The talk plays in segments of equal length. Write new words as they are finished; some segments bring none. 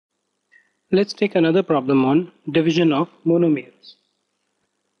Let's take another problem on division of monomials.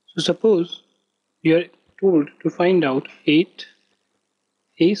 So suppose you are told to find out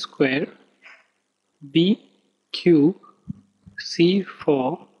 8a square b cube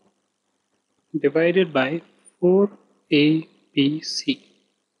c4 divided by 4abc.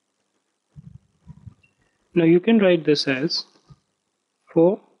 Now you can write this as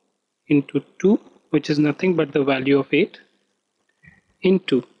 4 into 2, which is nothing but the value of 8,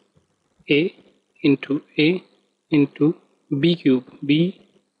 into a into b cube, b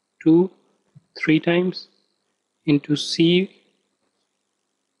 2 3 times, into c,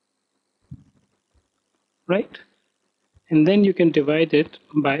 right? And then you can divide it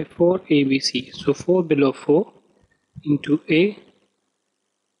by 4abc. So 4 below 4 into a,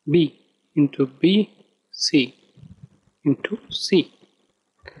 b into b, c into c.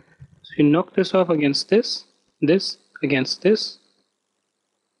 So you knock this off against this, this against this,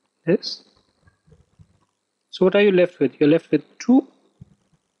 this. So what are you left with? You're left with 2.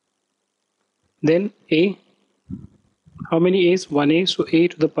 Then a. How many a's? 1a. So a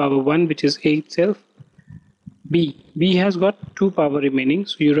to the power 1, which is a itself. B. B has got 2 power remaining.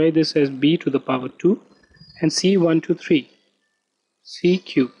 So you write this as b to the power 2. And c 1 2 3. C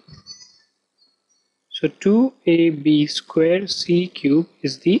cube. So 2ab square c cube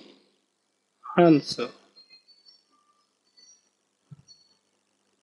is the answer.